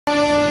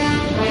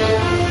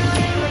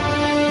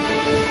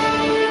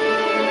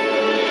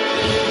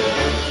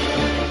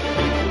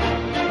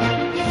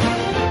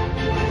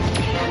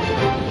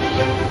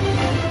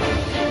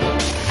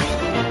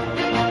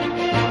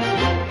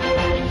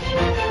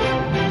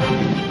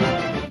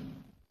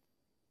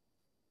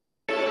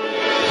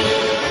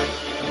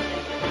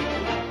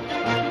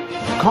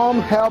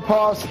Come help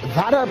us.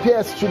 That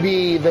appears to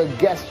be the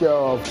gesture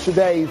of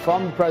today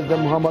from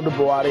President Muhammadu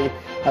Buhari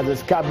as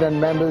his cabinet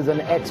members and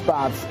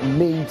experts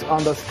meet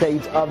on the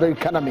state of the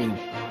economy.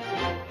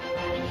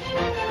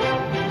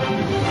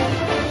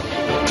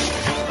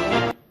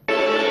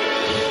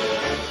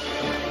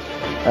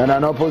 And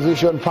an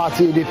opposition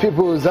party, the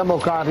People's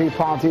Democratic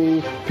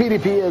Party,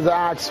 PDP, has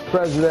asked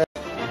President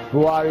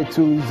Buhari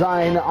to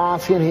resign,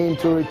 asking him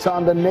to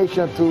return the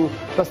nation to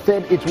the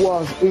state it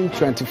was in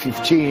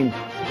 2015.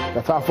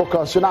 That's our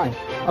focus tonight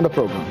on the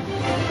program.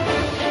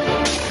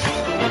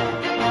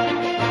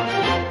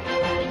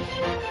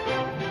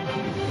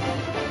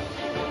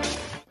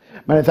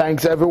 Many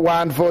thanks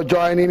everyone for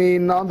joining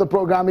in on the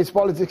program. It's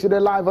Politics Today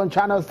live on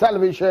Channels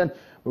Television.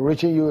 We're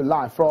reaching you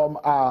live from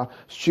our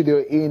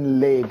studio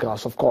in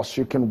Lagos. Of course,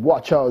 you can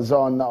watch us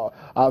on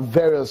our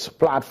various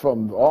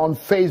platforms. On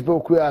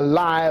Facebook, we are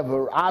live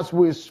as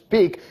we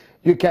speak.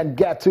 You can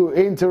get to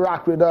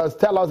interact with us.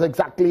 Tell us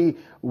exactly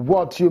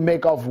what you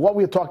make of what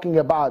we're talking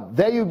about.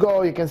 There you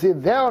go. You can see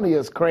there on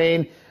your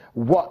screen.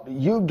 What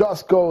you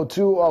just go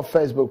to our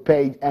Facebook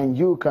page and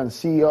you can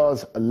see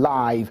us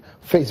live,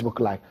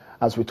 Facebook Live,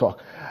 as we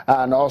talk.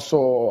 And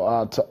also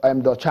at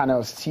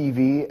Channels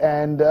TV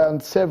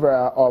and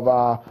several of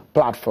our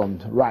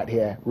platforms right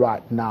here,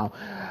 right now.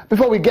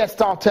 Before we get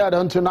started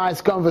on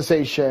tonight's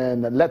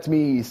conversation, let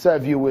me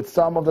serve you with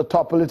some of the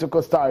top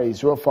political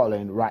stories we're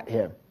following right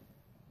here.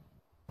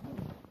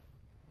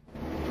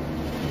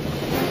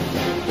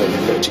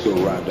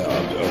 Political roundup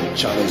on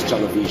Channels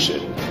Television.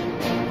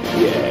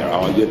 Here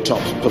are your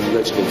top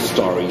political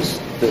stories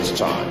this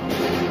time.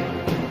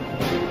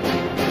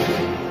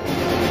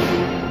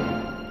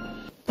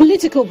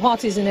 Political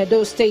parties in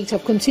Edo State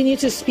have continued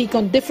to speak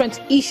on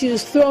different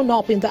issues thrown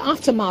up in the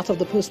aftermath of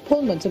the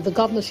postponement of the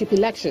governorship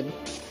election.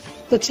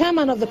 The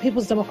chairman of the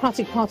People's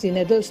Democratic Party in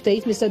Edo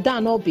State, Mr.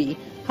 Dan Obi,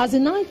 has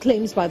denied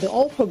claims by the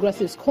All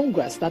Progressives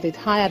Congress that it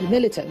hired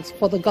militants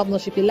for the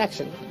governorship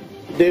election.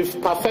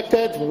 They've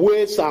perfected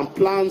ways and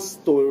plans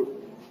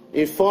to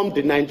inform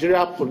the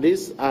Nigeria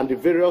police and the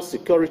various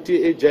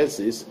security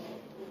agencies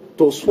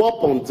to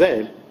swap on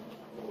them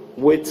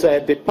with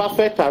the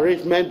perfect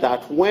arrangement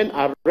that when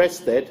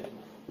arrested,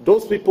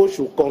 those people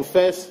should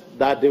confess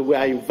that they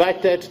were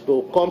invited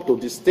to come to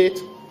the state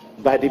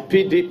by the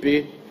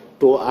PDP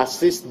to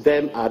assist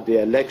them at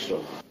the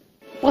election.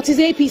 But his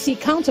APC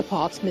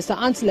counterpart, Mr.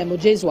 Antile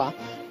Mojezwa,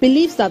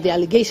 believes that the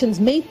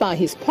allegations made by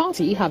his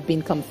party have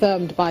been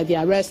confirmed by the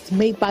arrests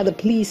made by the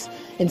police,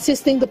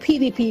 insisting the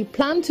PDP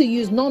planned to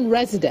use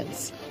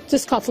non-residents to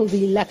scuttle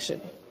the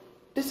election.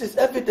 This is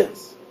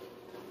evidence.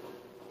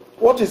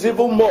 What is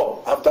even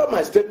more, after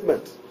my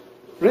statement,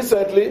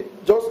 recently,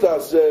 just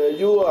as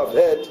you have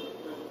heard,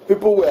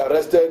 people were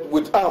arrested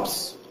with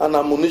arms and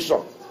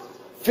ammunition,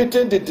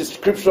 fitting the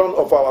description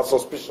of our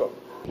suspicion.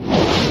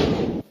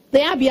 The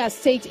Abia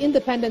State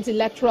Independent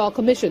Electoral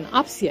Commission,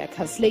 APCEC,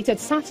 has slated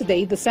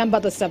Saturday, December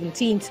the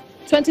 17th,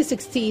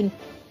 2016,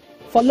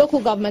 for local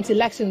government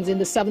elections in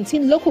the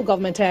 17 local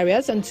government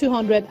areas and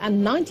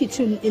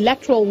 292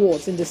 electoral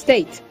wards in the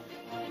state.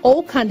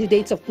 All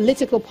candidates of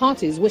political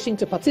parties wishing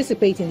to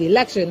participate in the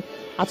election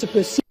are to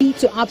proceed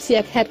to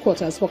APCEC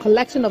headquarters for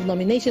collection of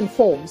nomination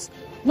forms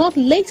not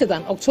later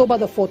than October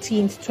the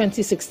 14th,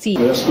 2016.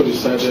 The ESCO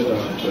decided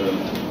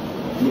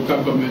that local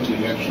government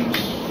elections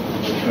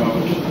will be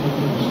held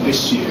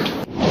this year.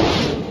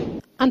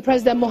 And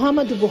President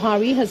Muhammadu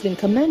Buhari has been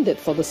commended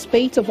for the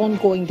spate of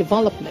ongoing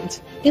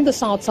development in the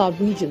south-south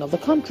region of the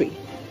country,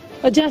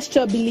 a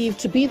gesture believed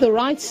to be the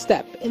right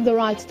step in the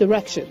right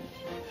direction.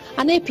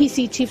 An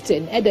APC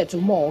chieftain, Edet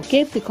Umor,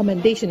 gave the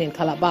commendation in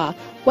Calabar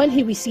when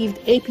he received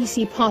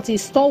APC party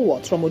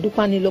stalwarts from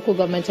Odukwane local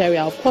government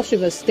area of Cross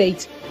River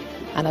State.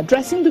 And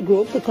addressing the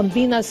group, the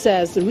convener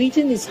says the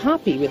region is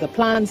happy with the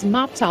plans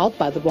mapped out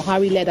by the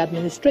Buhari-led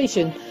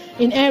administration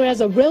in areas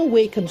of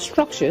railway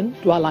construction,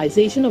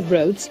 dualization of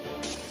roads,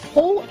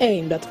 all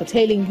aimed at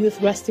curtailing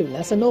youth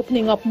restiveness and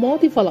opening up more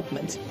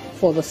development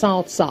for the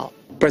South-South.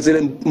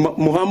 President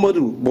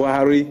Muhammadu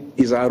Buhari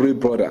is our real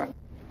brother.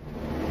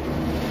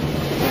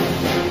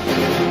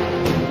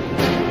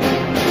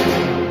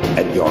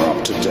 And you're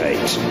up to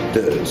date.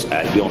 Those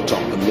are your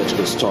top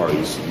political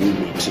stories you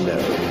need to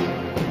know.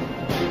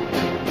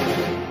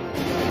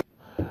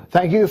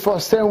 Thank you for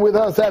staying with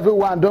us,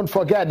 everyone. Don't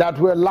forget that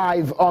we're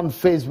live on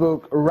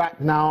Facebook right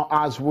now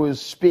as we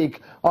speak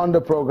on the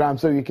program,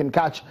 so you can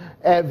catch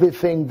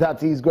everything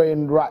that is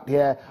going right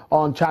here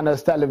on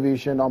Channels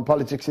Television, on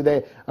Politics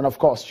Today. And of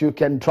course, you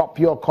can drop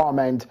your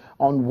comment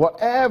on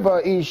whatever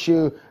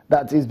issue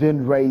that is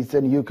being raised,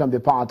 and you can be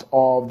part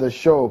of the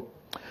show.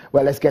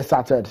 Well, let's get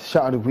started,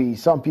 shall we?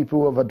 Some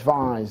people have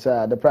advised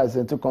the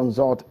president to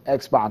consult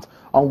experts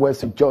on ways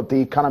to jolt the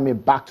economy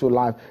back to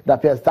life. It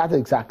appears that's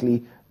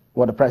exactly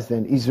what the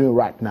president is doing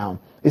right now.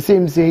 It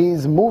seems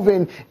he's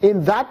moving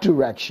in that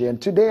direction.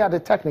 Today at a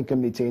technical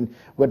meeting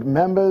with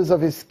members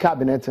of his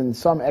cabinet and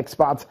some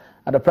experts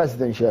at the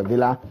presidential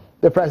villa,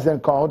 the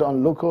president called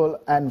on local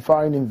and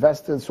foreign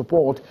investors'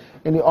 support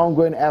in the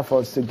ongoing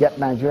efforts to get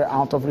Nigeria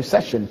out of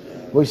recession,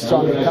 which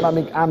some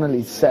economic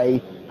analysts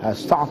say has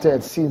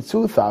started since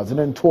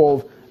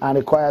 2012 and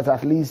requires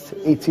at least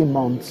 18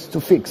 months to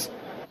fix.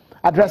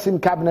 Addressing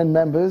cabinet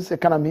members,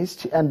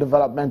 economists and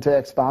developmental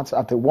experts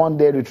at a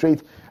one-day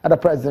retreat at the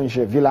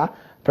presidential villa,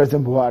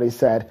 President Buhari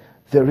said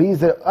there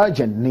is an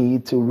urgent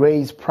need to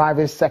raise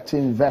private sector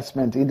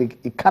investment in the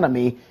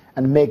economy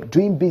and make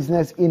doing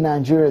business in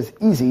Nigeria as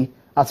easy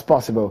as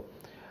possible.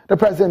 The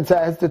president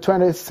says the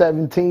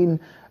 2017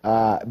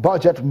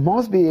 budget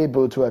must be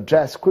able to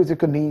address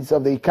critical needs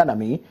of the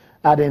economy,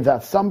 adding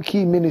that some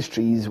key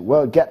ministries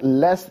will get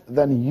less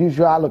than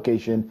usual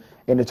allocation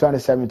in the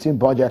 2017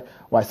 budget,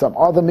 while some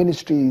other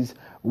ministries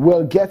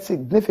will get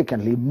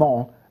significantly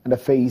more in the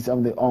face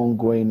of the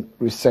ongoing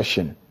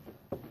recession.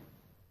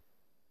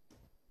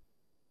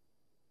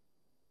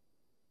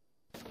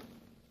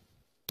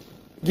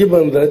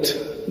 Given that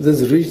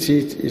this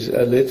retreat is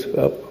a lead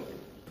up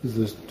to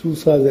the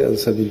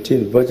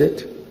 2017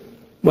 budget,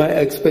 my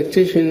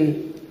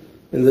expectation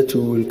is that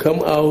we will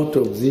come out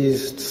of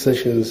these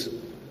sessions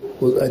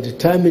with a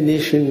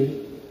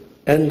determination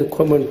and a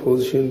common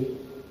position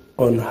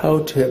on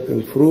how to have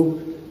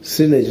improved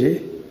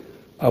synergy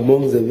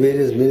among the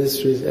various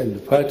ministries and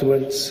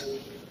departments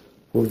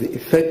for the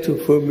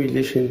effective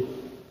formulation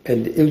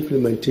and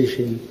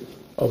implementation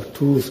of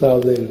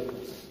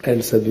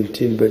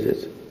 2017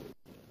 budget.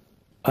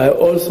 I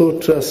also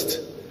trust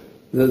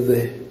that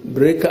the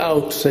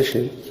breakout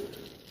session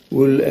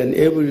will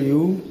enable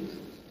you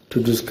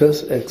to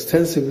discuss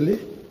extensively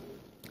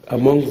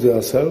among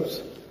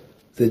yourselves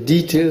the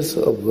details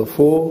of the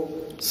 4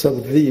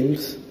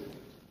 sub-themes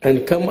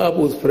and come up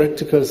with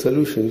practical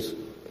solutions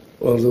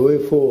on the way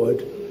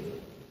forward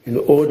in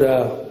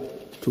order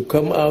to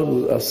come out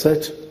with a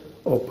set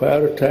of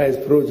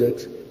prioritized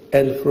projects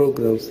and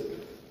programs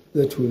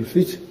that will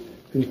fit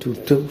into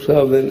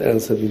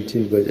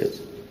 2017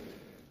 budget.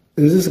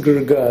 In this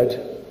regard,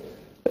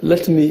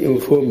 let me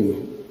inform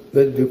you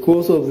that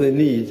because of the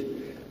need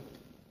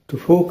to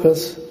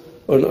focus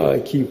on our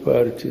key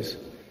priorities,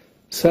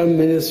 some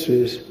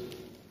ministries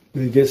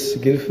will get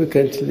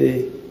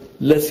significantly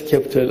less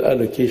capital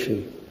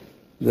allocation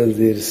than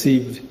they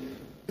received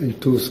in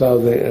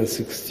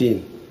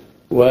 2016,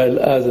 while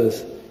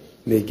others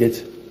may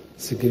get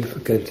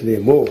significantly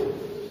more.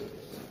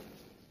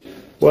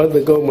 While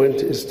the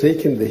government is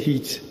taking the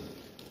heat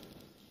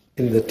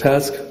in the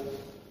task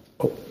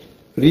of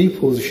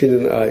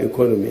repositioning our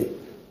economy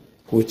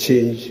for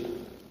change,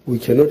 we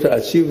cannot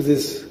achieve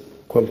this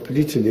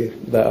completely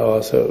by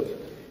ourselves.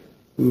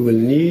 We will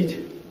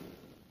need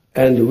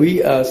and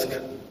we ask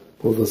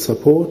for the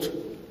support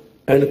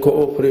and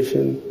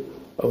cooperation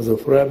of the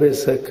private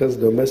sector's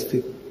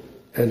domestic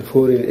and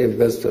foreign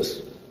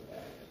investors,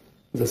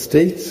 the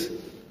states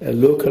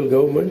and local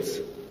governments,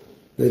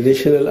 the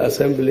National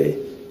Assembly,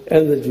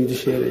 and the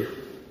judiciary,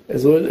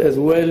 as well as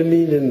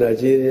well-meaning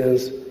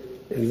Nigerians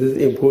in this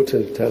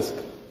important task.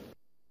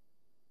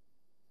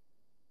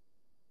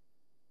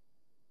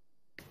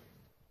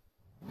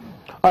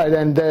 All right,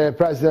 and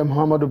President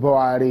Muhammadu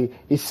Buhari,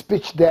 his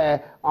speech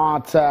there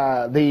at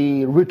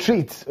the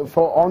retreat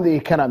on the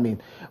economy.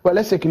 Well,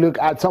 let's take a look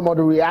at some of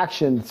the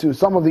reactions to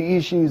some of the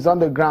issues on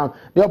the ground.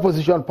 The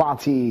opposition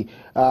party,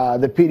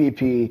 the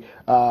PDP,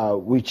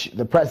 which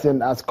the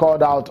president has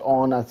called out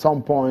on at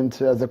some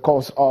point as the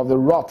cause of the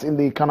rot in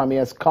the economy,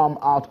 has come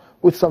out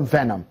with some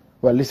venom.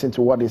 Well, listen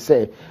to what they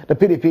say. The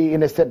PDP,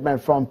 in a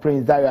statement from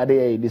Prince Dayo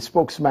Adeyeye, the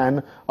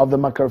spokesman of the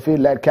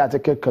Makarfi-led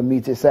Caretaker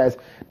Committee, says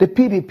the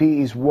PDP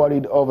is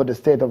worried over the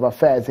state of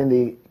affairs in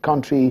the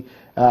country,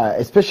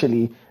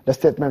 especially the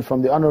statement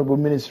from the Honorable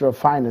Minister of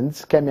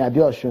Finance, Kemi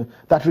Adeosun,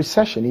 that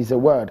recession is a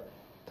word.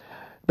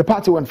 The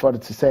party went further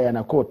to say, and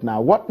I quote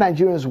now, "What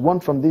Nigerians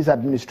want from this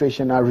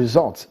administration are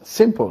results,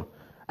 simple,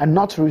 and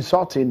not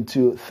resorting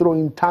to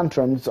throwing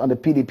tantrums on the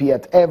PDP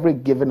at every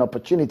given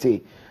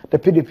opportunity."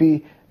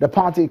 The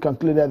party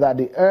concluded that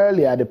the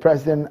earlier the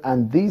president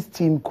and this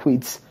team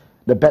quits,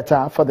 the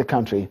better for the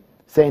country,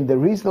 saying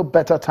there is no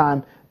better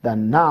time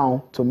than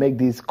now to make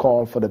this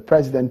call for the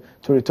president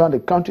to return the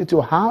country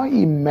to how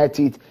he met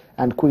it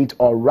and quit,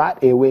 or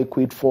right away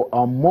quit, for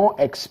a more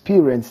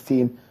experienced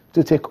team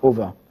to take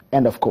over.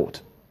 End of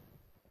quote.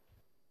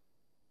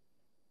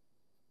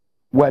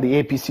 Where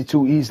the APC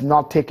too is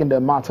not taking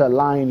the matter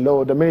lying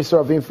low. The Minister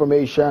of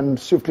Information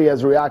swiftly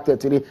has reacted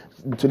to this.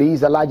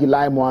 Alhaji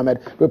Lai Mohammed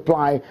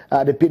replied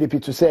the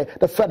PDP to say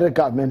the federal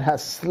government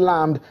has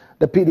slammed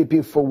the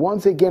PDP for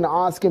once again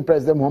asking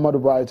President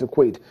Muhammadu Buhari to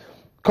quit,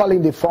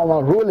 calling the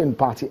former ruling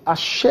party a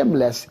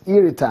shameless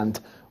irritant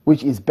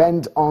which is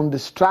bent on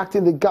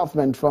distracting the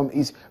government from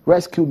its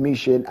rescue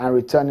mission and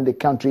returning the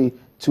country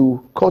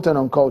to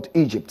quote-unquote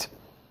Egypt.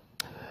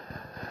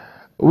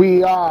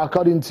 We are,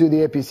 according to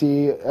the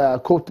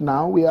APC quote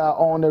now, we are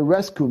on a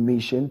rescue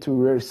mission to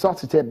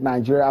resuscitate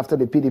Nigeria after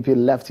the PDP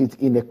left it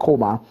in a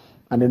coma,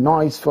 and the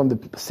noise from the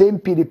same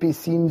PDP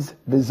seems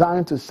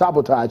designed to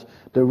sabotage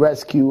the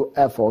rescue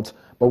effort,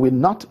 but we're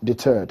not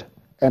deterred.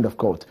 End of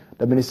quote.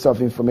 The Minister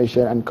of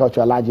Information and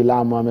Culture, Alhaji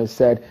Lai Mohammed,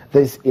 said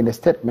this in a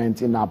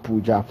statement in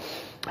Abuja.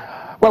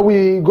 Well,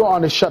 we go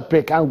on a short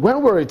break, and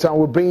when we return,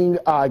 we'll bring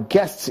our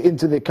guests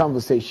into the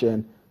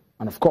conversation.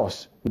 And of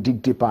course, we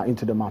dig deeper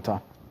into the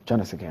matter. Join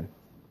us again.